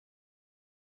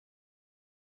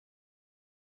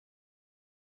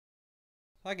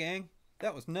Hi gang,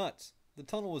 that was nuts. The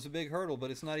tunnel was a big hurdle, but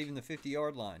it's not even the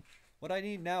 50-yard line. What I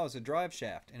need now is a drive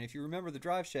shaft, and if you remember the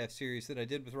drive shaft series that I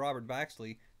did with Robert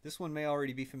Baxley, this one may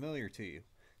already be familiar to you.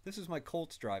 This is my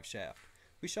Colt's Driveshaft.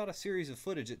 We shot a series of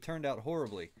footage that turned out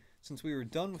horribly. Since we were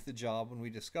done with the job when we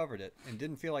discovered it, and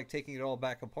didn't feel like taking it all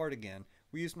back apart again,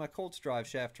 we used my Colt's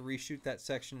Driveshaft to reshoot that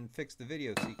section and fix the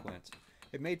video sequence.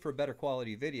 It made for a better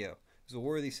quality video. It was a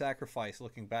worthy sacrifice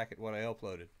looking back at what I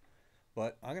uploaded.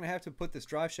 But I'm going to have to put this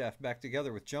drive shaft back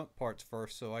together with junk parts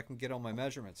first so I can get all my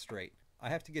measurements straight. I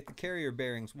have to get the carrier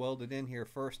bearings welded in here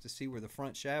first to see where the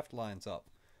front shaft lines up.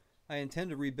 I intend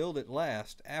to rebuild it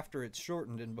last, after it's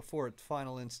shortened and before its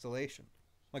final installation.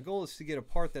 My goal is to get a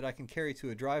part that I can carry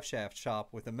to a drive shaft shop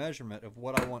with a measurement of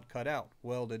what I want cut out,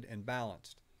 welded, and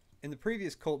balanced. In the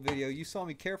previous Colt video, you saw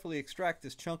me carefully extract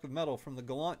this chunk of metal from the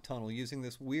Gallant tunnel using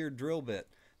this weird drill bit.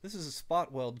 This is a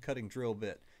spot weld cutting drill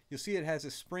bit. You'll see it has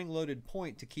a spring-loaded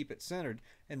point to keep it centered,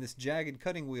 and this jagged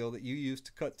cutting wheel that you use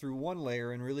to cut through one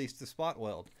layer and release the spot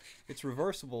weld. It's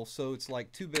reversible, so it's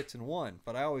like two bits in one,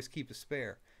 but I always keep a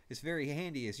spare. It's very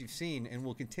handy, as you've seen, and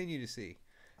will continue to see.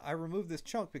 I removed this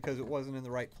chunk because it wasn't in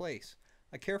the right place.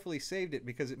 I carefully saved it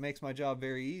because it makes my job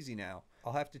very easy now.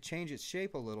 I'll have to change its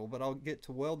shape a little, but I'll get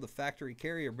to weld the factory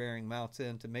carrier bearing mounts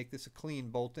in to make this a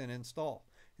clean bolt-in install.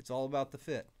 It's all about the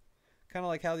fit. Kind of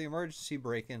like how the emergency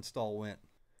brake install went.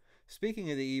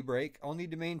 Speaking of the e-brake, I'll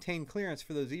need to maintain clearance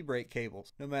for those e-brake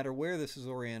cables, no matter where this is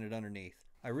oriented underneath.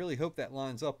 I really hope that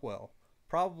lines up well.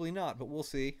 Probably not, but we'll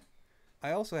see.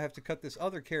 I also have to cut this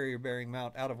other carrier bearing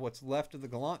mount out of what's left of the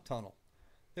Gallant tunnel.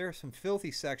 There are some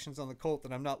filthy sections on the Colt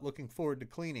that I'm not looking forward to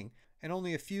cleaning, and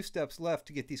only a few steps left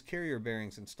to get these carrier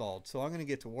bearings installed, so I'm going to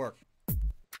get to work.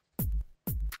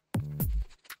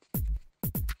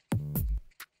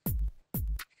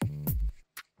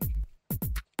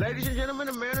 Ladies and gentlemen,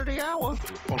 the man of the hour.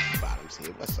 Funky Bottoms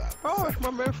here. What's up? Oh, it's my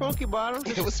man Funky Bottoms.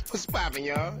 Yeah, what's poppin',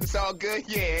 y'all? It's all good?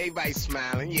 Yeah, everybody's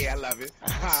smiling. Yeah, I love it.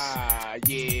 Ah,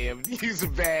 yeah. He's a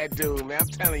bad dude, man. I'm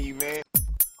telling you, man.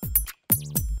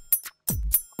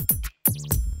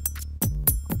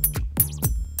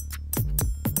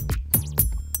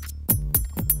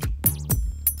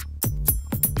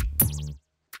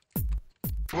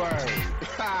 Word.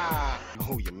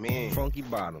 Oh, your man. Funky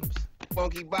Bottoms.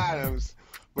 Funky Bottoms.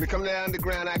 When it comes to the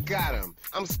underground, I got him.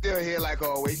 I'm still here like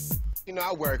always. You know,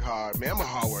 I work hard, man. I'm a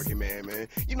hard-working man.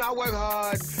 You know, I work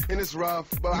hard, and it's rough,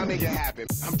 but I make it happen.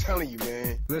 I'm telling you,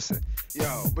 man. Listen.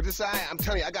 Yo, but this, I'm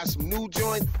telling you, I got some new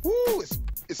joints. Woo,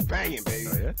 it's banging, baby.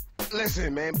 Oh, yeah?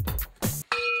 Listen, man.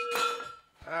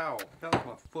 Ow, that was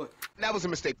my foot. That was a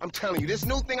mistake. I'm telling you, this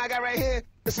new thing I got right here,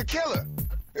 it's a killer.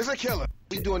 It's a killer.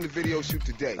 We doing the video shoot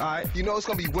today. All right. You know it's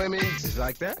gonna be women. It's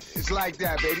like that? It's like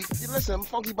that, baby. Listen, I'm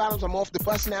Funky Bottoms. I'm off the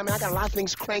bus now, man. I got a lot of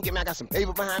things cranking, man. I got some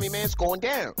paper behind me, man. It's going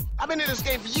down. I've been in this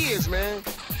game for years, man.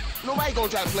 Nobody gonna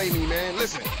try to play me, man.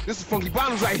 Listen, this is Funky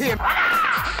Bottoms right here.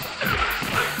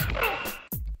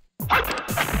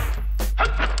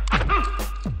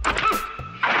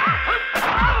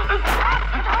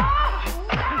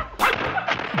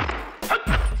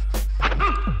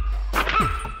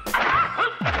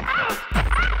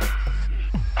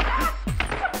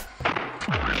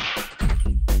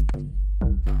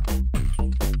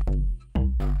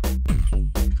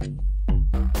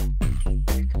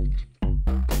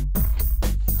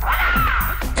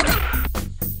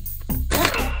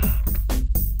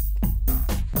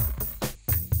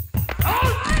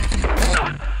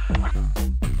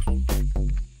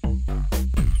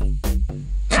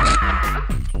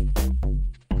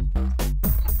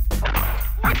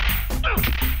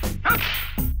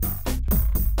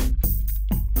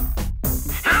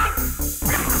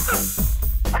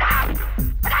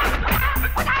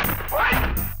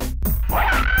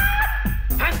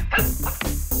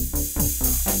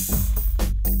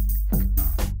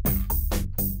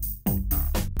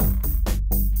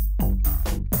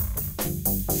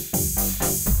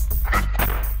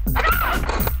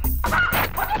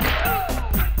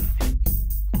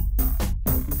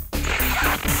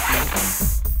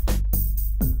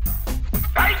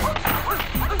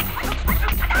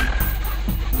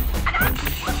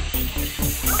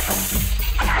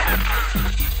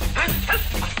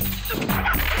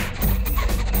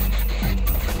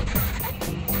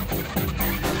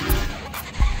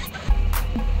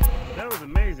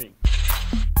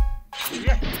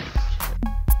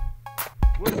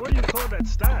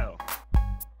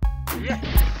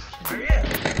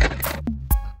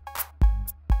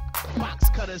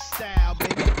 cutter style,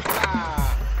 baby.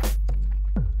 Ah.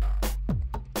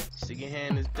 Stick your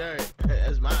hand is dirt.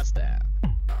 That's my style.